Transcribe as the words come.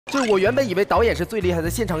就是我原本以为导演是最厉害的，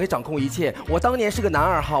现场可以掌控一切。我当年是个男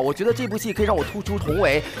2号，我觉得这部戏可以让我突出重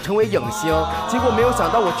围，成为影星。结果没有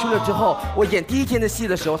想到我去了之后，我演第1天的戏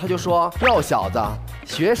的时候，他就说：“哟，小子，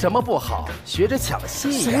学什么不好，学着抢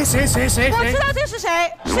戏。”谁？我知道这是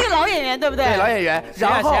谁，是个老演员，对不对？对，老演员。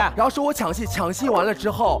然后说我抢戏，抢戏完了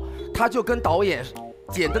之后，他就跟导演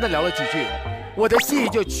简单的聊了几句。我的戏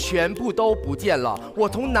就全部都不见了，我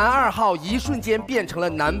从男2号一瞬间变成了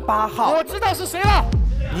男8号。我知道是谁了，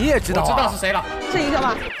你也知道、啊？我知道是谁了，是一个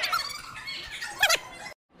吗？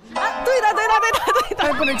啊，对的。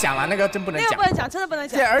但不能讲了，那个真不能讲，那个不能讲，真的不能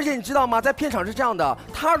讲。对，而且你知道吗？在片场是这样的，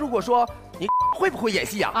他如果说你会不会演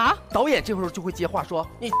戏呀？啊，导演这会儿就会接话说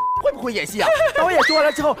你会不会演戏呀？导演说完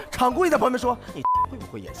了之后，场顾里的朋友们说你会不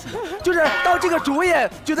会演戏？就是到这个主演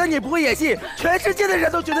觉得你不会演戏，全世界的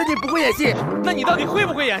人都觉得你不会演戏。那你到底会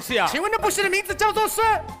不会演戏啊？请问那部戏的名字叫做是？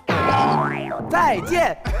再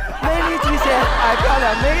见，美丽极限，爱漂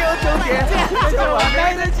亮没有终点，追求完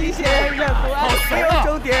美的极限，人不爱没有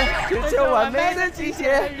终点，追求完美的极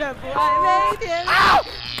限，人不爱每天。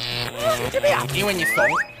这边呀，因为你怂。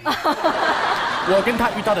我跟他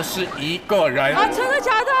遇到的是一个人啊，真的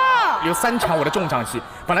假的？有3场我的重场戏，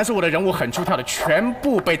本来是我的人物很出挑的，全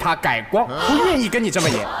部被他改光，不愿意跟你这么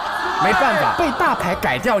演。没办法，被大牌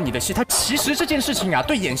改掉你的戏，他其实这件事情啊，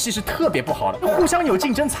对演戏是特别不好的，互相有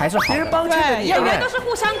竞争才是好的。别人帮助你，演员都是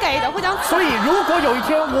互相给的，互相。所以如果有一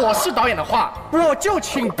天我是导演的话，我就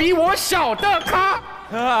请比我小的咖。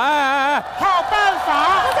好办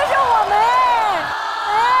法，那就是我们。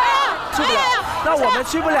去不了，那我们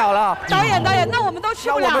去不了了。导演，那我们都去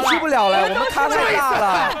不了了。那我们去不了了，我们咖太大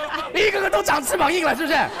了，一个个都长翅膀硬了，是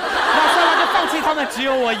不是？那算了，就放弃他们，只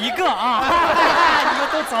有我一个啊！你们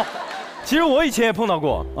都走。其实我以前也碰到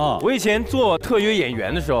过啊，我以前做特约演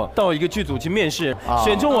员的时候，到一个剧组去面试，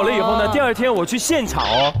选中我了以后呢，第2天我去现场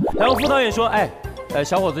哦，然后副导演说，哎，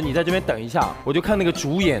小伙子你在这边等一下，我就看那个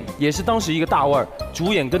主演，也是当时一个大腕儿，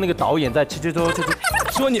主演跟那个导演在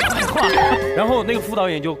说你的坏话，然后那个副导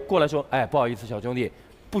演就过来说，哎，不好意思，小兄弟，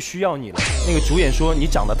不需要你了。那个主演说你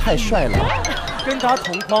长得太帅了，跟他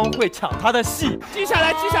同框会抢他的戏。记下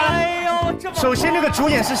来。哎呦，这么……首先那个主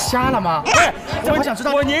演是瞎了吗？对，我想知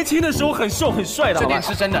道。我年轻的时候很瘦很帅的，这点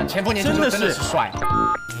是真的，前夫年轻的时候真的是帅。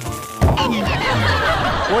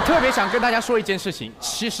我特别想跟大家说一件事情，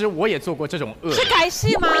其实我也做过这种恶。是改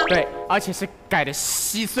戏吗？对，而且是改的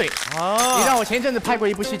稀碎。哦，你让我前一阵子拍过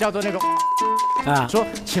一部戏，叫做那个说，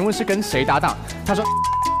请问是跟谁搭档？他说，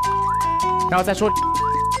然后再说，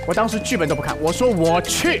我当时剧本都不看，我说我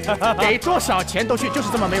去，给多少钱都去，就是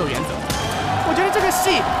这么没有原则。我觉得这个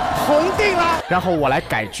戏红定了，然后我来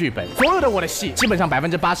改剧本，所有的我的戏基本上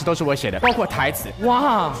80%都是我写的，包括台词。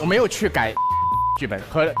哇，我没有去改剧本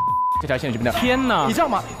和这条线剧本的。天哪，你知道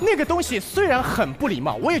吗？那个东西虽然很不礼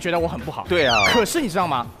貌，我也觉得我很不好。对啊。可是你知道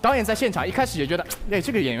吗？导演在现场一开始也觉得，哎，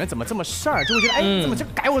这个演员怎么这么事儿，就会觉得，哎，怎么这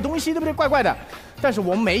改我的东西，对不对？怪怪的。但是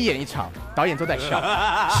我每演一场，导演都在笑，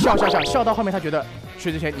笑到后面他觉得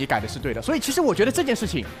薛之谦你改的是对的。所以其实我觉得这件事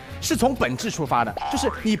情是从本质出发的，就是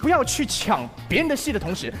你不要去抢别人的戏的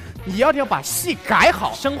同时，你要把戏改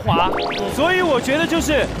好升华。所以我觉得就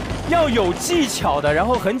是要有技巧的，然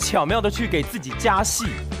后很巧妙的去给自己加戏，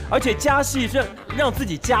而且加戏是让自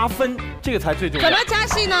己加分，这个才最重要。怎么加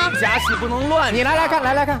戏呢？加戏不能乱。你来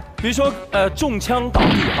看，比如说中枪倒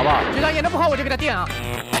地，好不好？觉得演得不好我就给他垫啊。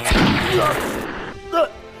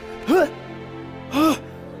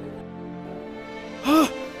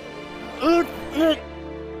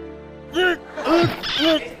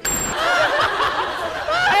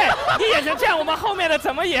哎，你演成这样，我们后面的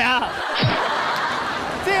怎么演啊？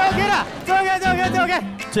这个 OK 的，这 OK。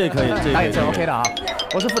这可以，导演这 OK 的啊。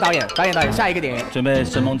我是副导演，导演，下一个演员准备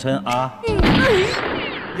沈梦辰啊。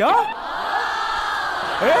呀？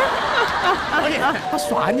哎，导演他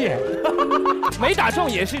耍你，没打中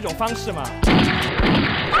也是一种方式嘛。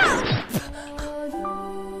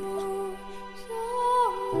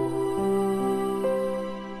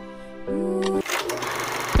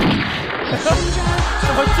怎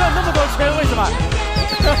么赚那么多钱？为什么？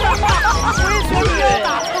为什么没有打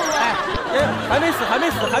中啊？还没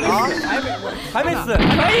死，可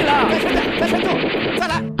以了，再撑住，再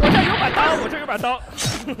来，我这有把刀。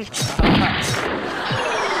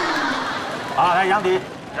好，来杨迪，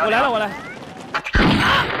我来。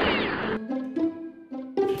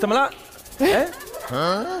怎么了？哎，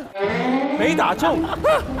没打中。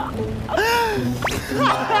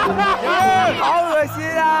好恶心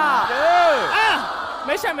啊！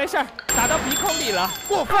没事，打到鼻孔里了，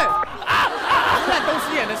过分啊！烂东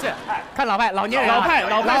西演的是，看老派，老年人，老派，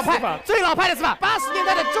最老派的是吧？80年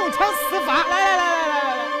代的中枪死法，来，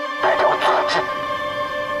带着我自己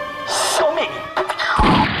消灭你。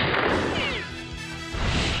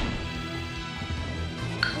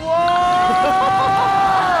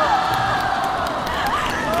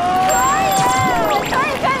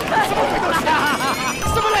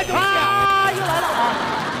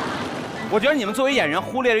我觉得你们作为演员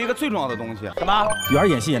忽略了一个最重要的东西，什么？圆儿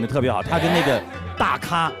演戏演得特别好，他跟那个大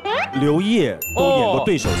咖刘烨都演过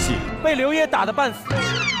对手戏，被刘烨打得半死。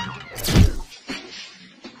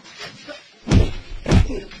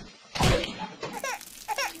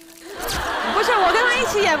不是，我跟他一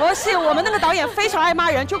起演过戏，我们那个导演非常爱骂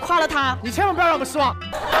人，就夸了他。你千万不要让我们失望。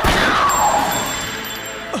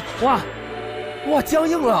哇，哇，僵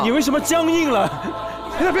硬了！你为什么僵硬了？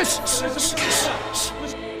别，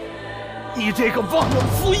你这个忘我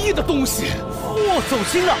负义的东西！哇，走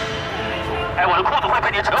心了！哎，我的裤子会被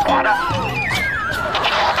你扯垮的。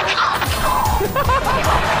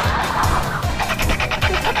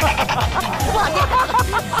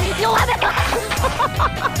有完没？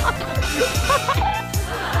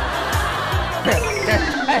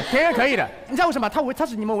哎，田园可以的，你知道为什么？他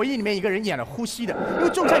是你们唯一里面一个人演了呼吸的，因为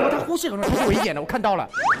中枪以后他呼吸很容易，他是唯一演的，我看到了。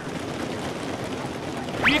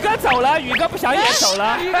宇哥走了，宇哥不想演走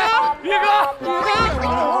了。宇哥，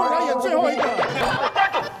我想演最后一个。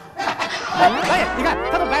哎，你看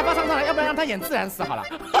他都白发苍苍了，要不然让他演自然死好了。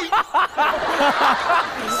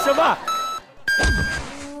什么？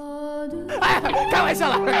哎，开玩笑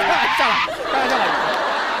了。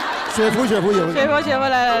雪芙有。雪芙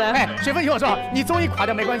来。哎，雪芙，你听我说，你综艺垮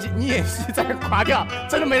掉没关系，你演戏再垮掉，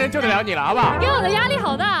真的没人救得了你了，好不好？给我的压力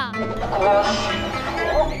好大。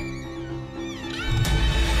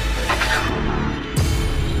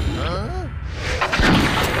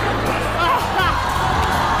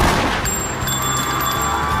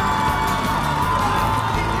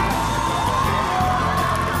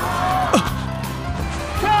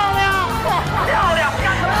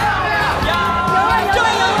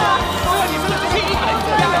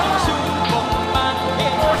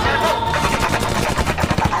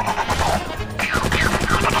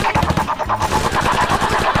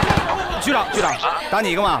局长，打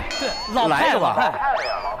你一个嘛？对，来一个吧。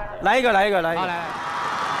来一个。好来。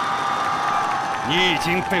你已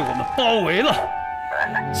经被我们包围了，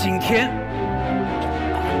今天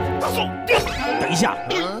走掉。等一下，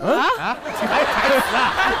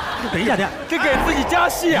等一下，这给自己加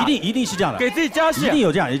戏啊！一定是这样的，给自己加戏，一定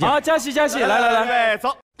有这样。好，加戏，来，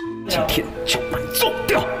走。今天就把你揍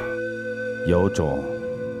掉。有种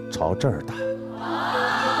朝这儿打。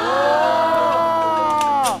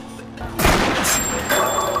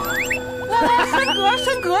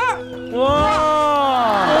升格！哇！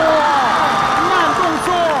慢动作，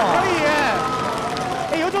可以。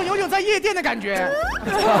哎，有种在夜店的感觉。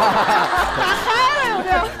打嗨了，有没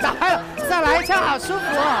有？打嗨了，再来一下，好舒服。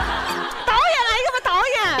导演来一个吧，导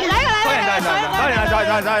演，来。导演，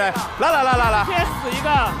来，先死一个。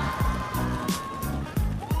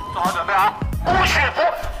做好准备啊！吴雪芙